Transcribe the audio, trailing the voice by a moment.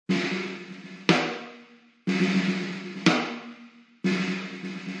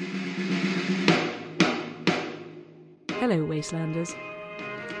Hello, Wastelanders.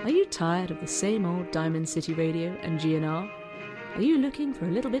 Are you tired of the same old Diamond City Radio and GNR? Are you looking for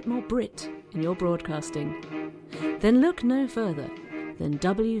a little bit more Brit in your broadcasting? Then look no further than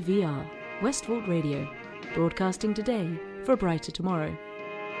WVR, Westvault Radio, broadcasting today for a brighter tomorrow.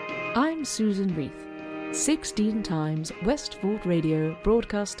 I'm Susan Reith, 16 times Westvault Radio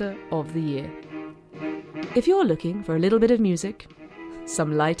Broadcaster of the Year. If you're looking for a little bit of music,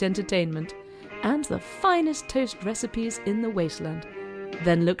 some light entertainment, and the finest toast recipes in the wasteland,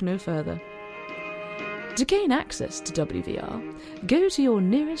 then look no further. To gain access to WVR, go to your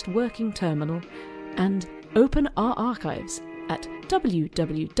nearest working terminal and open our archives at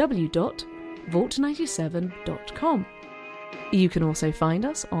www.vault97.com. You can also find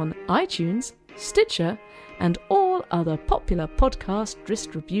us on iTunes, Stitcher, and all other popular podcast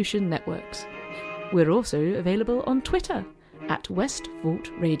distribution networks. We're also available on Twitter at Westvault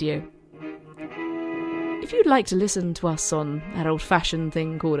Radio. If you'd like to listen to us on that old-fashioned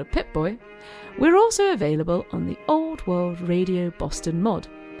thing called a Pip-Boy, we're also available on the Old World Radio Boston mod,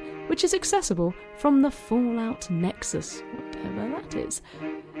 which is accessible from the Fallout Nexus, whatever that is.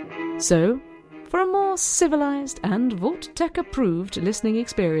 So, for a more civilized and Vault-Tech-approved listening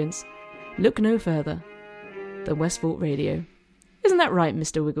experience, look no further than Westvault Radio. Isn't that right,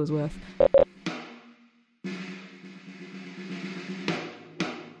 Mr. Wigglesworth?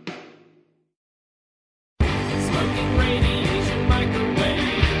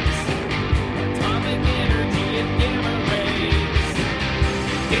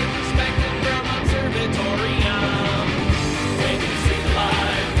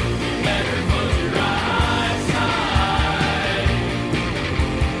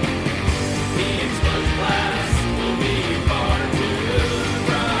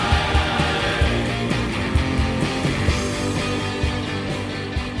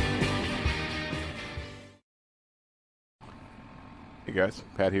 Hey guys,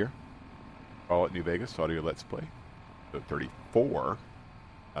 Pat here. All at New Vegas Audio Let's Play, so 34.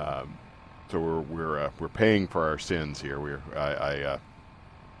 So we're paying for our sins here. I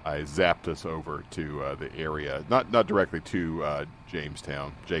zapped us over to the area, not directly to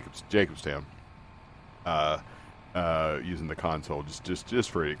Jacobstown, using the console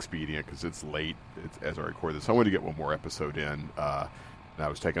just for expedient because it's late as I record this. I wanted to get one more episode in, and I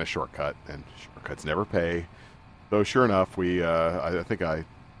was taking a shortcut, and shortcuts never pay. So sure enough, I think I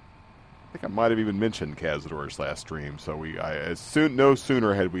might have even mentioned Cazador's last stream. So no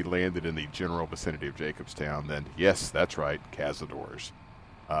sooner had we landed in the general vicinity of Jacobstown than, yes, that's right, Cazador's.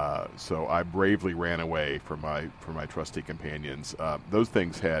 So I bravely ran away from my trusty companions. Those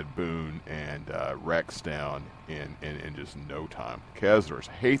things had Boone and Rex down in just no time. Cazador's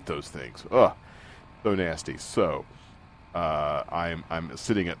hate those things. Ugh, so nasty. So. I'm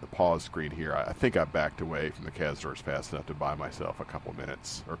sitting at the pause screen here. I think I backed away from the Cazadors fast enough to buy myself a couple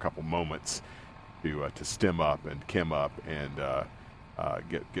minutes or a couple moments to stem up and chem up and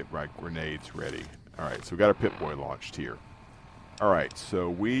get my grenades ready. All right, so we got our Pip-Boy launched here. All right, so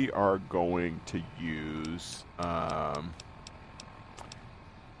we are going to use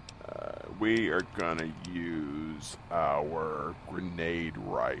our grenade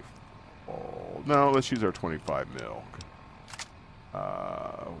rifle. No, let's use our 25 mil.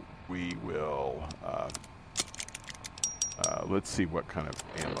 We will, let's see what kind of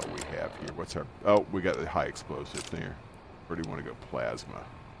ammo we have here. What's our, we got the high explosive there. Where do you want to go? Plasma.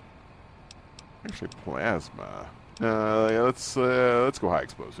 Actually, plasma. Yeah, let's go high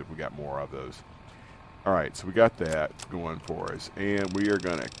explosive. We got more of those. All right, so we got that going for us. And we are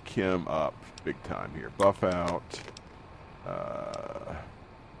going to chem up big time here. Buff out.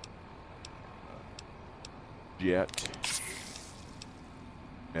 Jet.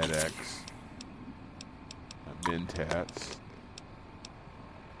 MedX, Mentats,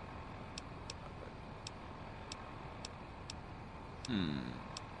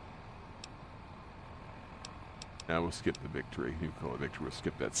 Now we'll skip the victory. You call it victory. We'll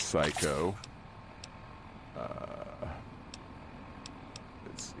skip that psycho.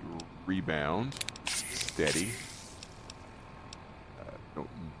 Let's see. Rebound, steady. Don't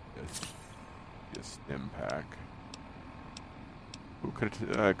just impact. Who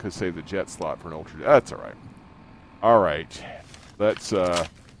could save the jet slot for an ultra? That's all right. All right, let's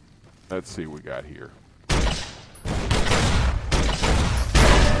see what we got here.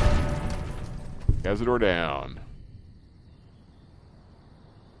 Cazador down.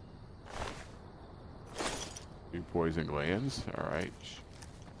 Two poison glands. All right.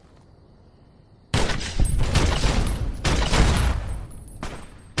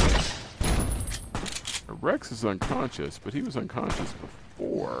 Rex is unconscious, but he was unconscious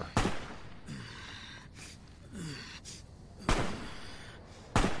before.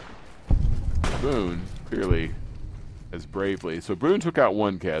 Boone clearly as bravely. So Boone took out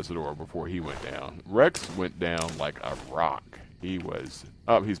one Cazador before he went down. Rex went down like a rock. He was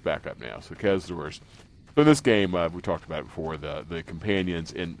up. He's back up now. So Cazadors. So in this game, we talked about it before. The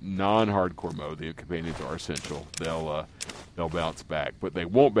companions in non-hardcore mode, the companions are essential. They'll bounce back, but they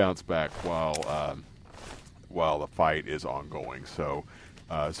won't bounce back while the fight is ongoing. So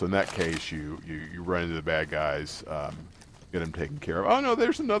in that case, you run into the bad guys. Get them taken care of. Oh, no,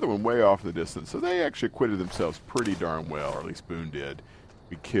 there's another one way off in the distance. So they actually acquitted themselves pretty darn well, or at least Boone did.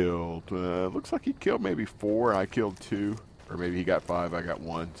 We killed, looks like he killed maybe 4, and I killed 2. Or maybe he got 5, I got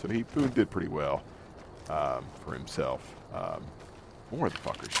 1. So Boone did pretty well for himself. More of the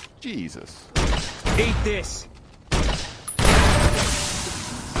fuckers. Jesus. Eat this!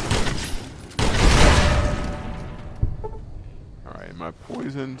 Alright, am I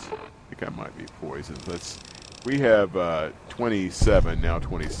poisoned? I think I might be poisoned. We have 27, now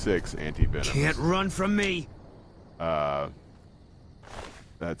 26 anti-venom. Can't run from me. That's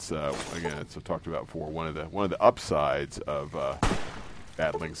again, it's talked about before. One of the upsides of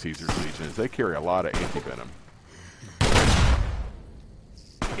battling Caesar's Legion is they carry a lot of anti-venom.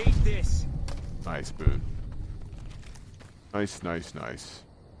 Eat this. Nice, Boone. Nice.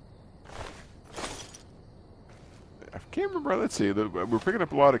 I can't remember. Let's see. We're picking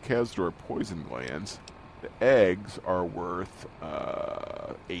up a lot of Cazador poison glands. The eggs are worth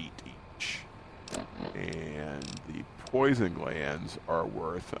 8 each, and the poison glands are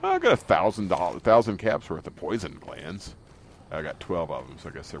worth. I got $1,000 caps worth of poison glands. I got 12 of them, so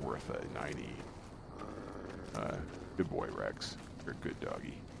I guess they're worth 90. Good boy, Rex. You're a good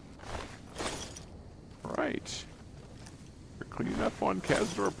doggy. All right, we're cleaning up on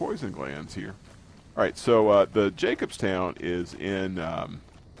Cazador poison glands here. All right, so the Jacobstown is in.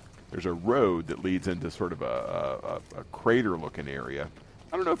 There's a road that leads into sort of a crater-looking area.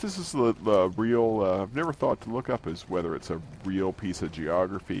 I don't know if this is the real. I've never thought to look up as whether it's a real piece of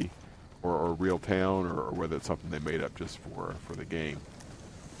geography or a real town, or whether it's something they made up just for the game.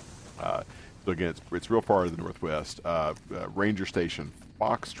 So again, it's real far to the northwest. Ranger Station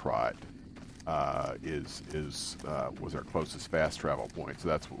Foxtrot was our closest fast travel point. So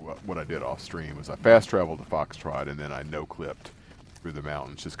that's what I did off stream. Was I fast traveled to Foxtrot and then I no clipped through the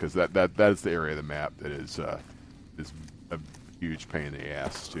mountains, just because that is the area of the map that is a huge pain in the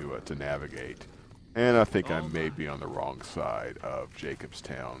ass to navigate. And I think I may be on the wrong side of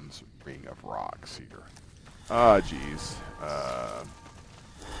Jacobstown's ring of rocks here. Ah, geez.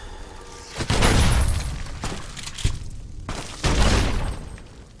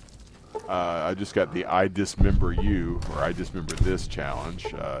 I just got the I dismember you, or I dismember this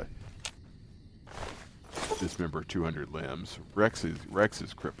challenge. Dismember 200 limbs. Rex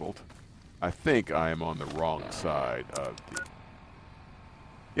is crippled. I think I am on the wrong side of the...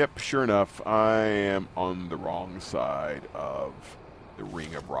 Yep, sure enough, I am on the wrong side of the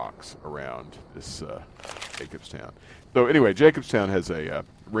ring of rocks around this Jacobstown. So anyway, Jacobstown has a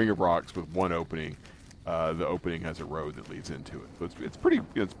ring of rocks with one opening. The opening has a road that leads into it. So it's pretty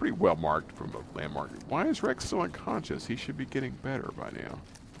well marked from a landmark. Why is Rex still unconscious? He should be getting better by now.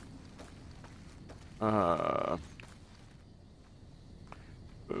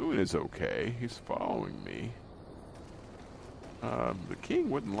 Boone is okay. He's following me. The king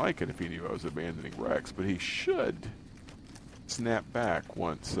wouldn't like it if he knew I was abandoning Rex, but he should snap back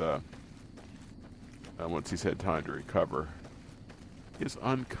once he's had time to recover. He is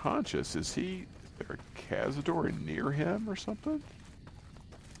unconscious. Is there a Cazador near him or something?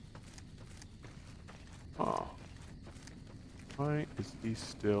 Oh. Why is he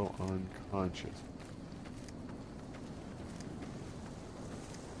still unconscious?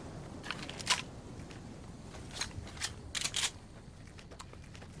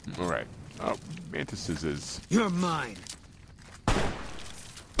 Alright. Oh, Mantises is... You're mine.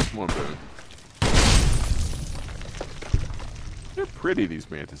 Come on, Boone. They're pretty,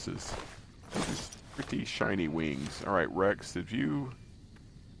 these Mantises. These pretty shiny wings. Alright, Rex, have you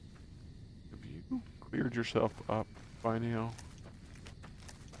cleared yourself up by now?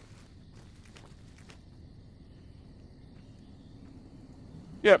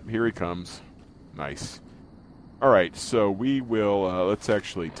 Yep, here he comes. Nice. Alright, so we will, let's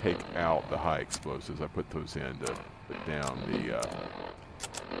actually take out the high explosives. I put those in to put down the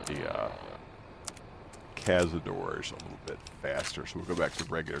Cazadors a little bit faster. So we'll go back to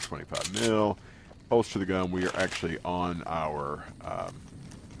regular 25 mil. Holster the gun. We are actually on our,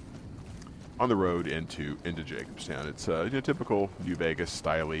 on the road into Jacobstown. It's typical New Vegas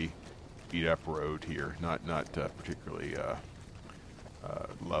style-y beat-up road here. Not particularly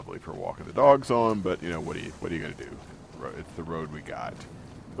lovely for walking the dogs on, but what are you going to do? It's the road we got.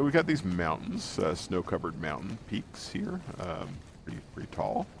 So we got these mountains, snow-covered mountain peaks here, pretty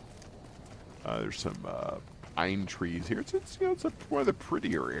tall. There's some pine trees here. It's one of the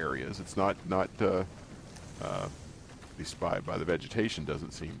prettier areas. It's not to be spied by the vegetation.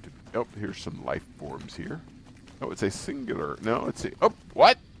 Doesn't seem to. Oh, here's some life forms here. Oh, it's a singular. No, it's a. Oh,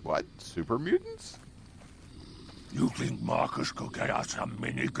 what? What? Super mutants? You think Marcus could get us some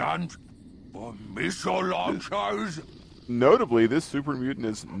miniguns? Or missile launchers? Notably, this super mutant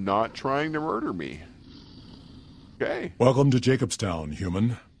is not trying to murder me. Okay. Welcome to Jacobstown,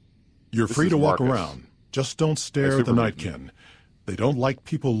 human. You're free to walk around. Just don't stare at the Nightkin. They don't like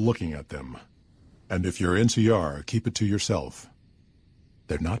people looking at them. And if you're NCR, keep it to yourself.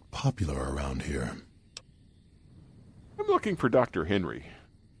 They're not popular around here. I'm looking for Dr. Henry.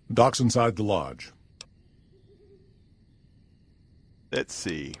 Doc's inside the lodge. Let's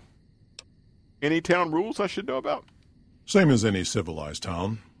see. Any town rules I should know about? Same as any civilized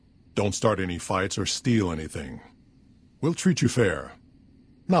town. Don't start any fights or steal anything. We'll treat you fair.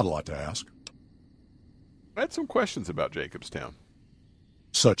 Not a lot to ask. I had some questions about Jacobstown.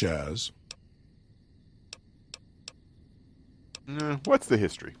 Such as? What's the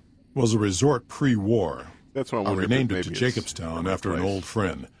history? Was a resort pre-war. That's what I renamed it to Jacobstown after an old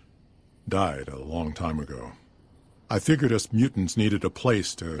friend. Died a long time ago. I figured us mutants needed a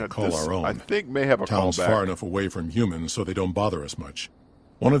place to call our own. I think may have a Town's callback. far enough away from humans so they don't bother us much.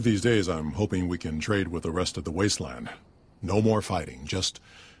 One of these days I'm hoping we can trade with the rest of the wasteland. No more fighting, just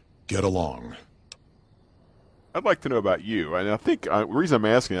get along. I'd like to know about you. And I think the reason I'm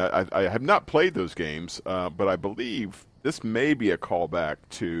asking, I have not played those games, but I believe this may be a callback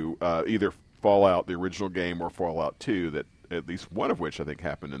to either Fallout, the original game, or Fallout 2, that at least one of which I think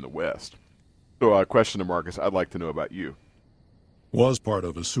happened in the West. So a question to Marcus, I'd like to know about you. Was part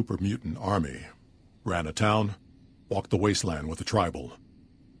of a super mutant army. Ran a town, walked the wasteland with a tribal.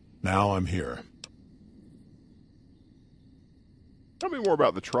 Now I'm here. Tell me more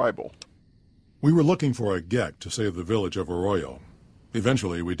about the tribal. We were looking for a Gek to save the village of Arroyo.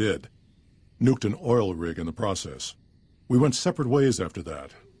 Eventually we did. Nuked an oil rig in the process. We went separate ways after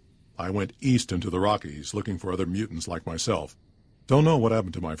that. I went east into the Rockies looking for other mutants like myself. Don't know what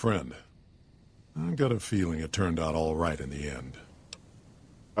happened to my friend. I got a feeling it turned out all right in the end.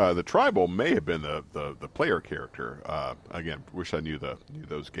 The tribal may have been the player character. Again, wish I knew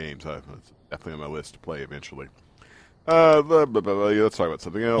those games. It's definitely on my list to play eventually. Let's talk about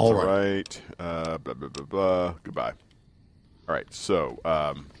something else. All right. Goodbye. All right. So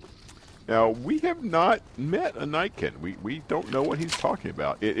now we have not met a Nightkin. We don't know what he's talking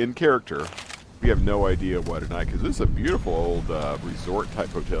about in character. We have no idea what a Nightkin is. This is a beautiful old resort type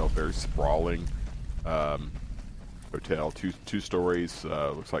hotel, very sprawling. Hotel, two stories,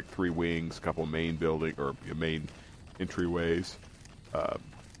 looks like 3 wings, a couple of main building or main entryways. So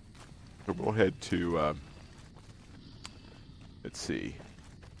we'll head to let's see.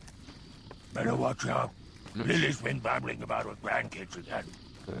 Better watch out. Lily's been babbling about her grandkids again.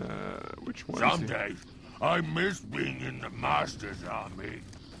 Which one? Some days I miss being in the Master's Army.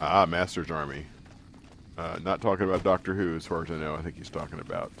 Ah, Master's Army. Not talking about Doctor Who, as far as I know. I think he's talking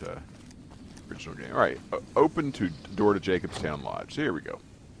about original game. All right, open to door to Jacobstown Lodge. So here we go.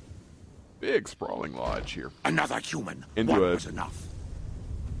 Big sprawling lodge here. Another human. Into One a was enough.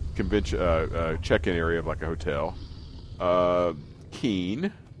 Convention check-in area of like a hotel.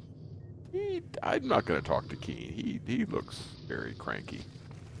 Keen. I'm not going to talk to Keen. He looks very cranky.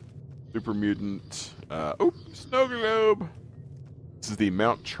 Super mutant. Snow globe. This is the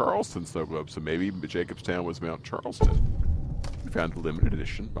Mount Charleston snow globe, so maybe Jacobstown was Mount Charleston. We found a limited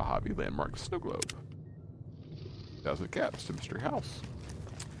edition Mojave Landmark snow globe. 1,000 caps to Mr. House.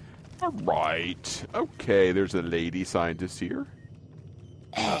 All right. Okay, there's a lady scientist here.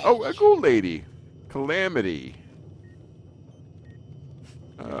 A cool lady. Calamity.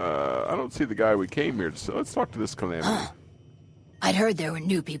 I don't see the guy we came here to see. Let's talk to this Calamity. I'd heard there were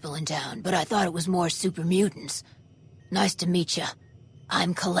new people in town, but I thought it was more super mutants. Nice to meet ya.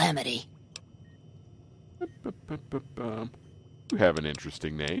 I'm Calamity. You have an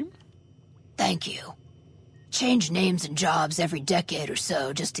interesting name. Thank you. Change names and jobs every decade or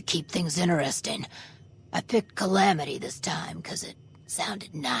so just to keep things interesting. I picked Calamity this time because it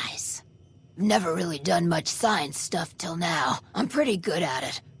sounded nice. I've never really done much science stuff till now. I'm pretty good at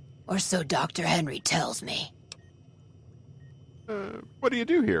it. Or so Dr. Henry tells me. What do you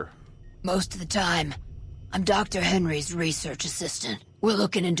do here? Most of the time. I'm Dr. Henry's research assistant. We're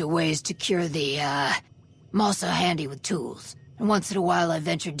looking into ways to cure the, I'm also handy with tools. And once in a while I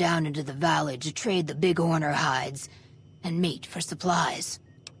venture down into the valley to trade the bighorner hides and meat for supplies.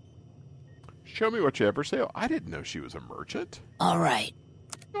 Show me what you have for sale. I didn't know she was a merchant. All right.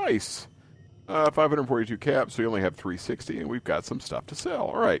 Nice. 542 caps, so we only have 360, and we've got some stuff to sell.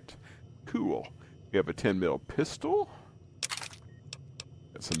 All right. Cool. We have a 10 mil pistol.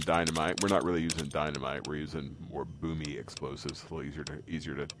 Got some dynamite. We're not really using dynamite. We're using more boomy explosives, a little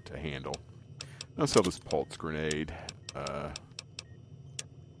easier to handle. I'll sell this pulse grenade.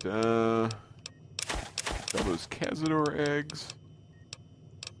 Sell those Cazador eggs.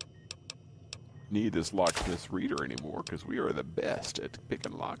 Need this locksmith's reader anymore because we are the best at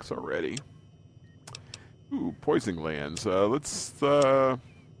picking locks already. Ooh, poison glands. Let's. All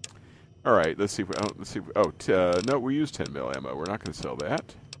right. Let's see. No, we use 10 mil ammo. We're not going to sell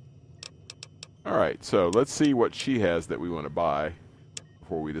that. All right. So let's see what she has that we want to buy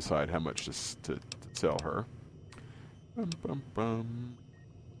before we decide how much to sell her.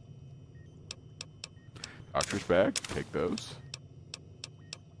 Doctor's bag. Take those.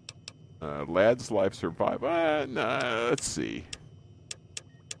 Lad's life survive. No, let's see.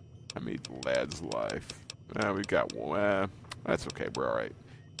 I made Lad's life. We got one. That's okay. We're all right.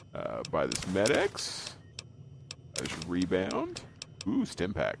 Buy this Med-X. There's rebound. Ooh,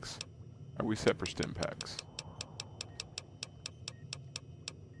 stim packs. Are we set for stim packs?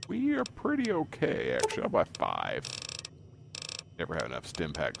 We are pretty okay, actually. I'll buy 5. Never have enough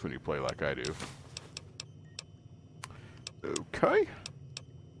stim packs when you play like I do. Okay.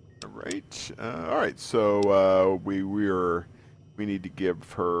 All right. So we need to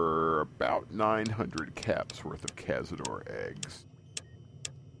give her about 900 caps worth of Cazador eggs.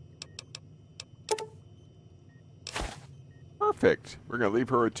 Perfect. We're gonna leave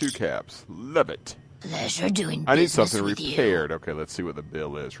her with 2 caps. Love it. Pleasure doing I need business something with repaired. you. Okay, let's see what the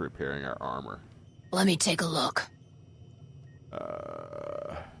bill is. Repairing our armor. Let me take a look.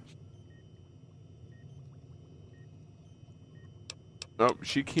 Oh,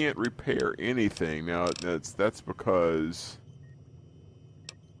 she can't repair anything. Now, that's because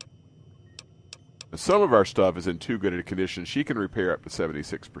some of our stuff is in too good a condition. She can repair up to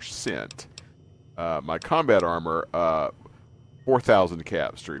 76%. My combat armor, 4,000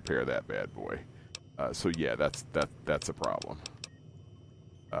 caps to repair that bad boy. So yeah, that's a problem.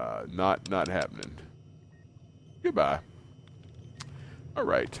 Not happening. Goodbye. All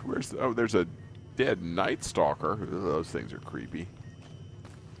right, there's a dead Night Stalker. Those things are creepy.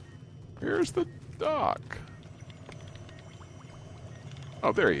 Here's the dock.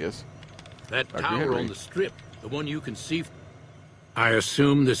 Oh, there he is. That Dr. tower Henry. on the strip, the one you can see. I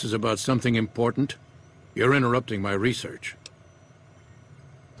assume this is about something important? You're interrupting my research.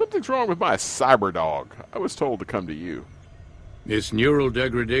 Something's wrong with my cyber dog. I was told to come to you. It's neural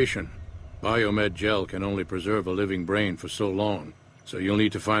degradation. Biomed gel can only preserve a living brain for so long, so you'll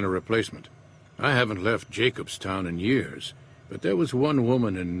need to find a replacement. I haven't left Jacobstown in years, but there was one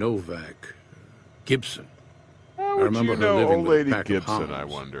woman in Novak, Gibson. How I would remember you her know living old with a lady pack of Gibson, I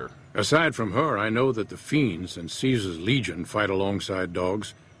hounds. wonder? Aside from her, I know that the Fiends and Caesar's Legion fight alongside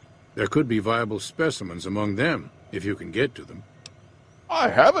dogs. There could be viable specimens among them, if you can get to them. I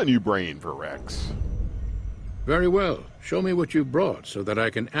have a new brain for Rex. Very well. Show me what you brought so that I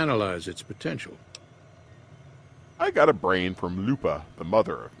can analyze its potential. I got a brain from Lupa, the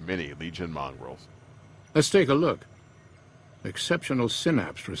mother of many Legion mongrels. Let's take a look. Exceptional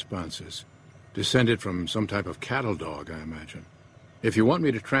synapse responses. Descended from some type of cattle dog, I imagine. If you want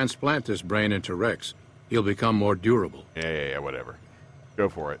me to transplant this brain into Rex, he'll become more durable. Yeah, whatever. Go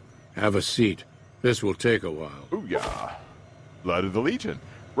for it. Have a seat. This will take a while. Booyah. Blood of the Legion.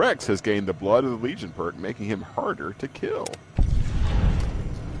 Rex has gained the Blood of the Legion perk, making him harder to kill.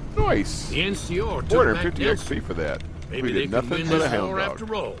 Nice. The NCR took back 450 Nelson. XP for that. Maybe we they did can nothing win but this a hound war dog.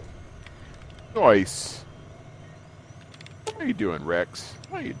 after all. Nice. How you doing, Rex?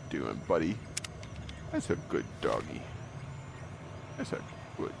 How you doing, buddy? That's a good doggy. That's a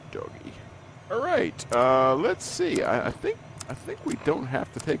good doggy. All right. Let's see. I think we don't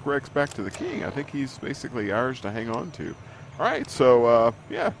have to take Rex back to the king. I think he's basically ours to hang on to. All right. So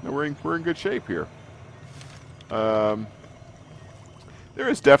yeah, no, we're in good shape here. There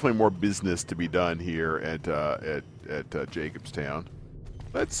is definitely more business to be done here at Jacobstown.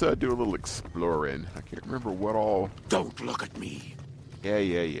 Let's do a little exploring. I can't remember what all. Don't look at me.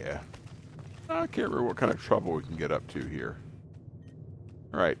 Yeah. I can't remember what kind of trouble we can get up to here.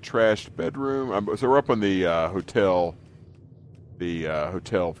 All right, trashed bedroom. So we're up on the hotel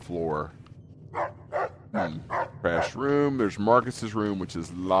floor. Trashed room. There's Marcus's room, which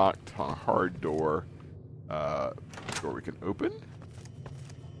is locked on a hard door. Door we can open.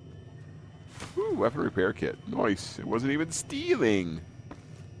 Ooh, weapon repair kit. Nice. It wasn't even stealing.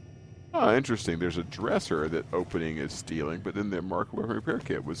 Ah, interesting. There's a dresser that opening is stealing, but then the mark weapon repair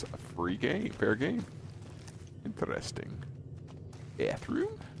kit was a free game, fair game. Interesting. Bathroom?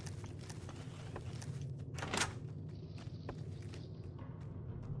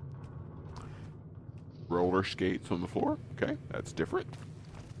 Roller skates on the floor. Okay, that's different.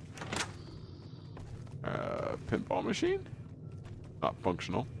 Pinball machine? Not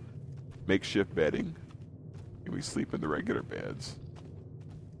functional. Makeshift bedding. Can we sleep in the regular beds?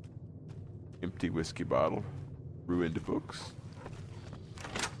 Empty whiskey bottle. Ruined books.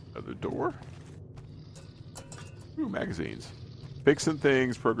 Another door. Ooh, magazines. Fixing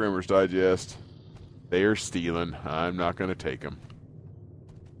things, Programmer's Digest. They are stealing. I'm not going to take them.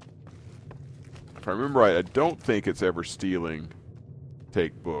 If I remember right, I don't think it's ever stealing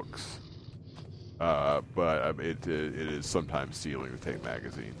take books. But it is sometimes stealing to take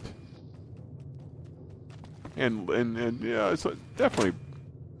magazines. And yeah, it's definitely,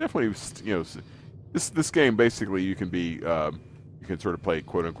 you know, this game basically you can be you can sort of play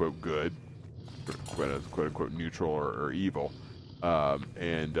quote unquote good, quote unquote neutral or evil, so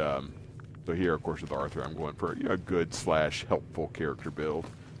here of course with Arthur I'm going for a good / helpful character build,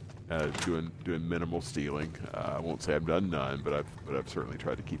 doing minimal stealing. I won't say I've done none, but I've certainly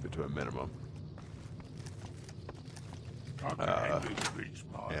tried to keep it to a minimum.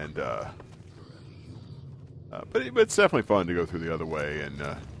 But it's definitely fun to go through the other way and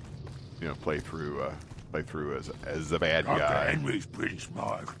play through as the bad Dr. guy. Henry's pretty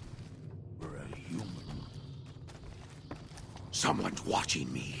smart. We're a human. Someone's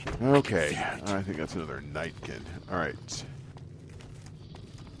watching me. Okay, I think that's another Nightkin. All right.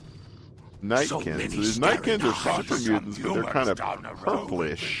 Nightkin. So these Nightkins are super mutants, but they're kind of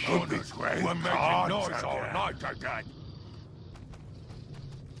purplish. We're making noise all night again.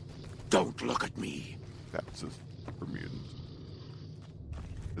 Don't look at me. That's just for mutants,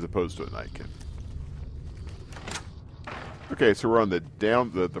 as opposed to a Nightkin. Okay, so we're on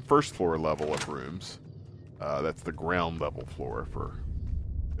the first floor level of rooms. That's the ground level floor for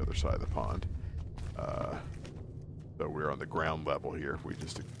the other side of the pond. So we're on the ground level here. We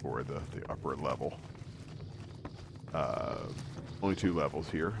just explored the upper level. Only 2 levels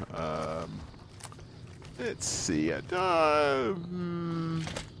here. Let's see.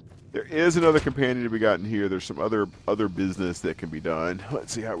 There is another companion to be gotten here. There's some other business that can be done.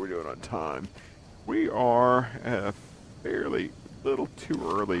 Let's see how we're doing on time. We are fairly little too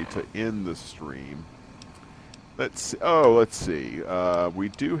early to end the stream. Let's see. We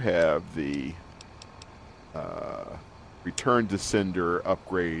do have the Return to Cinder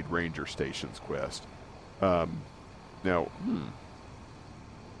upgrade Ranger Stations quest. Now,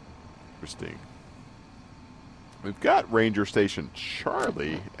 interesting. We've got Ranger Station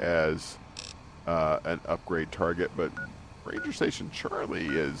Charlie as an upgrade target, but Ranger Station Charlie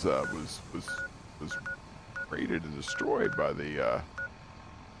is was raided and destroyed by the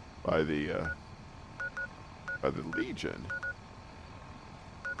Legion.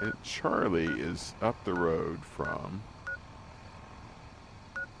 And Charlie is up the road from.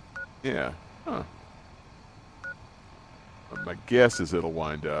 Yeah. Huh. My guess is it'll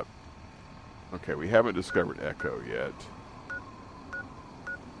wind up. Okay, we haven't discovered Echo yet.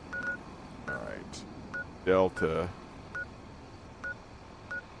 Alright. Delta.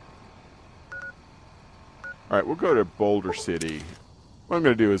 Alright, we'll go to Boulder City. What I'm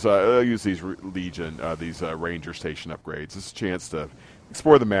going to do is I'll use these Ranger Station upgrades. This is a chance to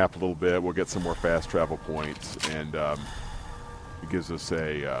explore the map a little bit. We'll get some more fast travel points, and it gives us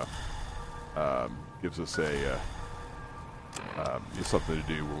something to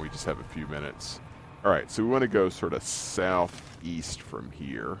do when we just have a few minutes. All right, so we want to go sort of southeast from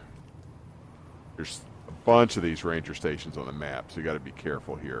here. There's a bunch of these ranger stations on the map, so you got to be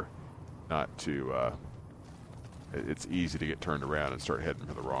careful here, not to. It's easy to get turned around and start heading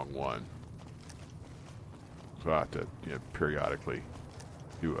for the wrong one. So I have to periodically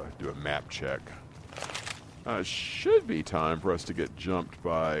do a map check. Should be time for us to get jumped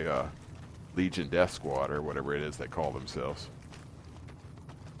by Legion Death Squad or whatever it is they call themselves.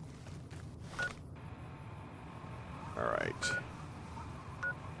 All right.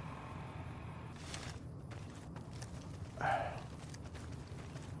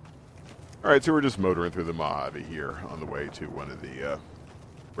 All right, so we're just motoring through the Mojave here on the way to one of the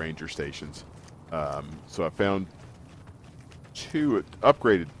ranger stations. So I found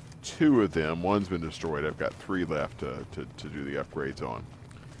upgraded 2 of them. One's been destroyed. I've got 3 left to do the upgrades on.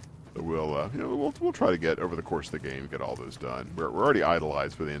 So we'll try to get over the course of the game get all those done. We're already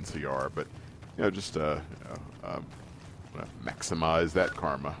idolized for the NCR, but just maximize that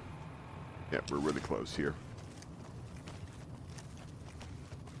karma. Yeah, we're really close here.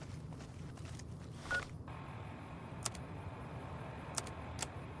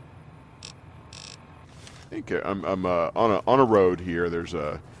 I think I'm on a road here. There's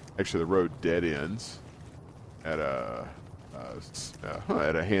actually the road dead ends at a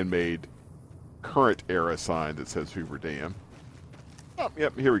handmade current era sign that says Hoover Dam. Oh,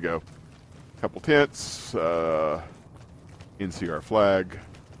 yep, here we go. Couple tents, NCR flag,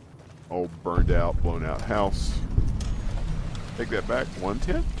 old burned out, blown out house. Take that back. 1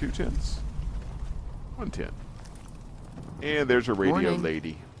 tent, 2 tents, 1 tent. And there's a radio Morning.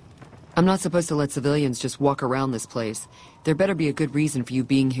 lady. I'm not supposed to let civilians just walk around this place. There better be a good reason for you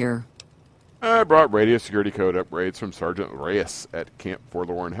being here. I brought radio security code upgrades from Sergeant Reyes at Camp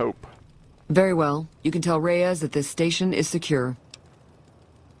Forlorn Hope. Very well. You can tell Reyes that this station is secure.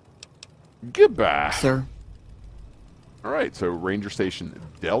 Goodbye. Sir. All right, so Ranger Station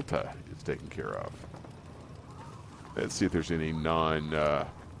Delta is taken care of. Let's see if there's any oh,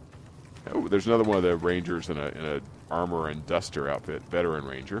 there's another one of the Rangers in a armor and duster outfit, veteran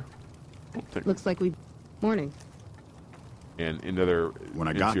Ranger. Looks like we... Morning. And another When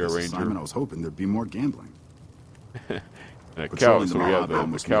I got NCR this Ranger. assignment, I was hoping there'd be more gambling. And a Patrolling so the we have Mojave the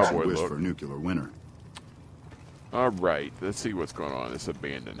almost makes you cowboy wish look. for a nuclear winter. All right, let's see what's going on in this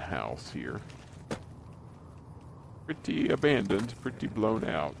abandoned house here. Pretty abandoned, pretty blown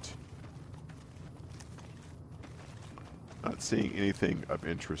out. Not seeing anything of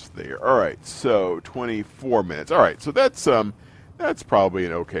interest there. All right, so 24 minutes. All right, so that's probably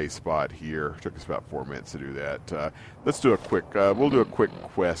an okay spot here. Took us about 4 minutes to do that. Let's do a quick. We'll do a quick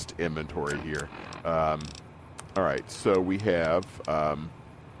quest inventory here. All right, so we have.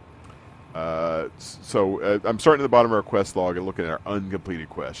 I'm starting at the bottom of our quest log and looking at our uncompleted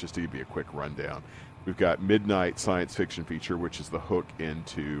quests, just to give you a quick rundown. We've got Midnight Science Fiction Feature, which is the hook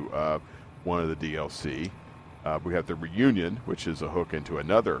into one of the DLC. We have the Reunion, which is a hook into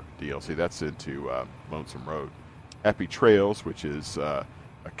another DLC. That's into Lonesome Road. Happy Trails, which is a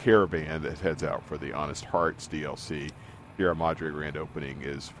caravan that heads out for the Honest Hearts DLC. Sierra Madre Grand Opening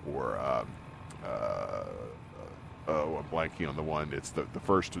is for... I'm blanking on the one. It's the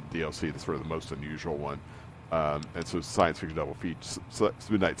first DLC, that's sort of the most unusual one. And so Science Fiction Double Feature,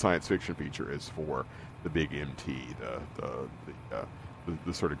 Midnight Science Fiction Feature is for the big MT,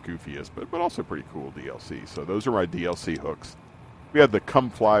 the sort of goofiest, but also pretty cool DLC. So those are my DLC hooks. We have the Come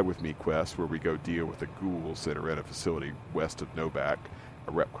Fly With Me quest, where we go deal with the ghouls that are at a facility west of Novak,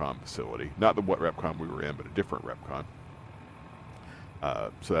 a REPCON facility. Not the what REPCON we were in, but a different REPCON.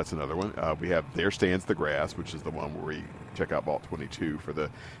 So that's another one. We have There Stands the Grass, which is the one where we check out Vault 22 for the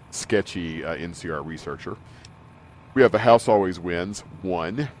sketchy NCR researcher. We have The House Always Wins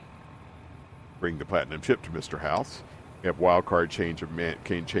 1. Bring the platinum chip to Mr. House. We have Wildcard change of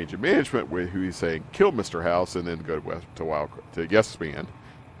management, with who he's saying kill Mr. House and then go to Yes Man,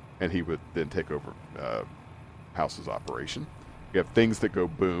 and he would then take over House's operation. We have Things That Go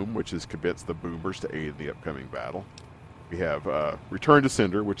Boom, which is convince the boomers to aid in the upcoming battle. We have Return to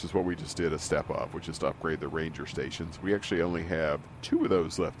Cinder, which is what we just did a step up, which is to upgrade the ranger stations. We actually only have 2 of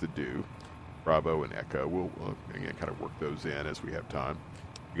those left to do, Bravo and Echo. We'll again kind of work those in as we have time.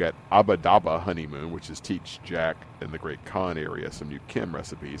 We got Abadaba Honeymoon, which is teach Jack in the Great Khan area some new chem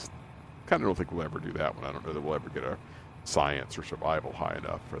recipes. Kind of don't think we'll ever do that one. I don't know that we'll ever get a science or survival high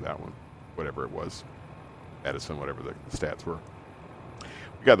enough for that one, whatever it was, medicine, whatever the stats were.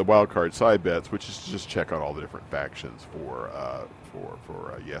 We got the wild card side bets, which is to just check out all the different factions for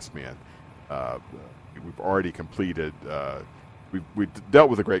Yes Man. We've already completed. We dealt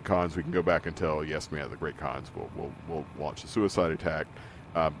with the Great Khans. We can go back and tell Yes Man the Great Khans will launch a suicide attack.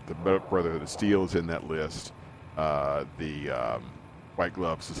 The Brotherhood of Steel is in that list. The White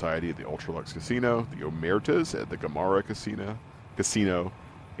Glove Society at the Ultralux Casino, the Omertas at the Gamara Casino,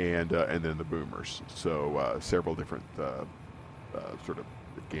 and then the Boomers. So several different sort of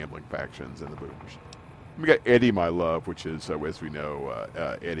gambling factions and the Boomers. We got Eddie, My Love, which is, as we know,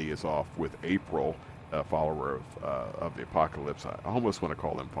 Eddie is off with April, follower of the Apocalypse. I almost want to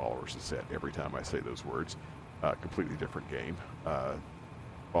call them followers of Set every time I say those words. Completely different game.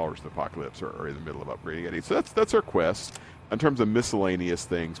 Followers of the Apocalypse are in the middle of upgrading Eddie. So that's our quest. In terms of miscellaneous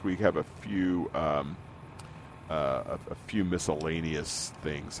things, we have a few miscellaneous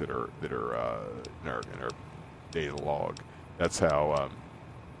things that are in our data log. That's how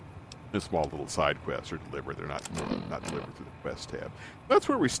the small little side quests are delivered. They're not delivered through the quest tab. That's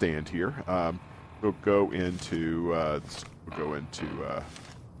where we stand here. We'll go into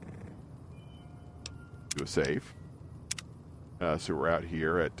do a save. So we're out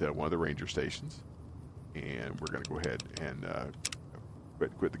here at one of the ranger stations, and we're going to go ahead and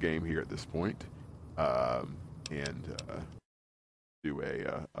quit the game here at this point, and do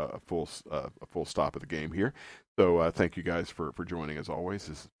a full stop of the game here. So thank you guys for joining as always.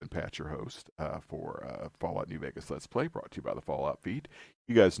 This has been Pat, your host for Fallout New Vegas Let's Play, brought to you by the Fallout Feed.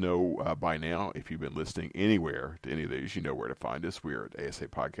 You guys know by now, if you've been listening anywhere to any of these, you know where to find us. We're at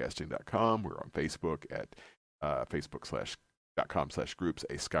asapodcasting.com. We're on Facebook at facebook.com/groups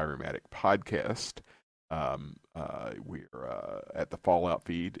a Skyrimatic podcast. We're at the Fallout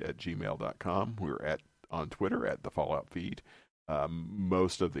Feed at gmail.com. We're on Twitter at the Fallout Feed.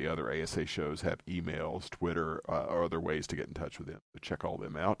 Most of the other ASA shows have emails, Twitter, or other ways to get in touch with them. So check all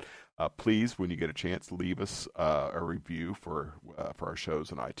them out. Please, when you get a chance, leave us a review for our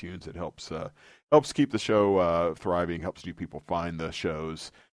shows on iTunes. It helps keep the show thriving, helps new people find the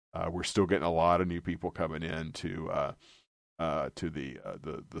shows. We're still getting a lot of new people coming in to the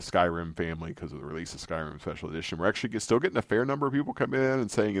Skyrim family because of the release of Skyrim Special Edition. We're actually still getting a fair number of people coming in and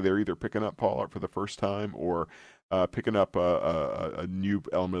saying they're either picking up Fallout for the first time or picking up a new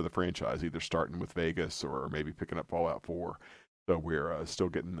element of the franchise, either starting with Vegas or maybe picking up Fallout 4. So we're still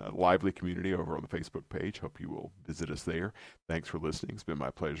getting a lively community over on the Facebook page. Hope you will visit us there. Thanks for listening. It's been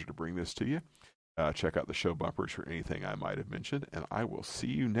my pleasure to bring this to you. Check out the show bumpers for anything I might have mentioned, and I will see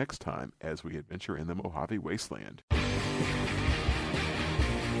you next time as we adventure in the Mojave Wasteland.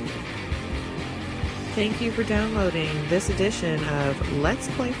 Thank you for downloading this edition of Let's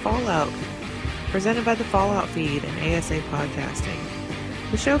Play Fallout, presented by the Fallout Feed and ASA Podcasting.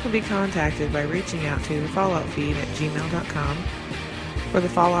 The show can be contacted by reaching out to falloutfeed@gmail.com. For the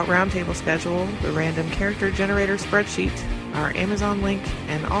Fallout Roundtable schedule, the random character generator spreadsheet, our Amazon link,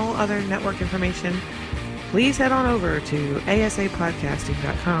 and all other network information, please head on over to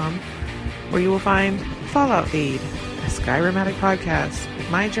asapodcasting.com, where you will find Fallout Feed, a Skyrimatic podcast,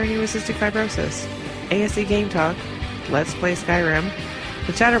 My Journey with Cystic Fibrosis, ASA Game Talk, Let's Play Skyrim,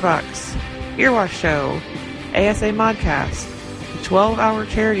 The Chatterbox, Earwash Show, ASA Modcast, the 12-hour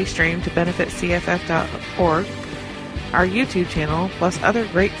charity stream to benefit CFF.org, our YouTube channel, plus other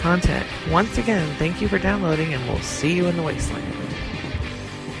great content. Once again, thank you for downloading, and we'll see you in the Wasteland.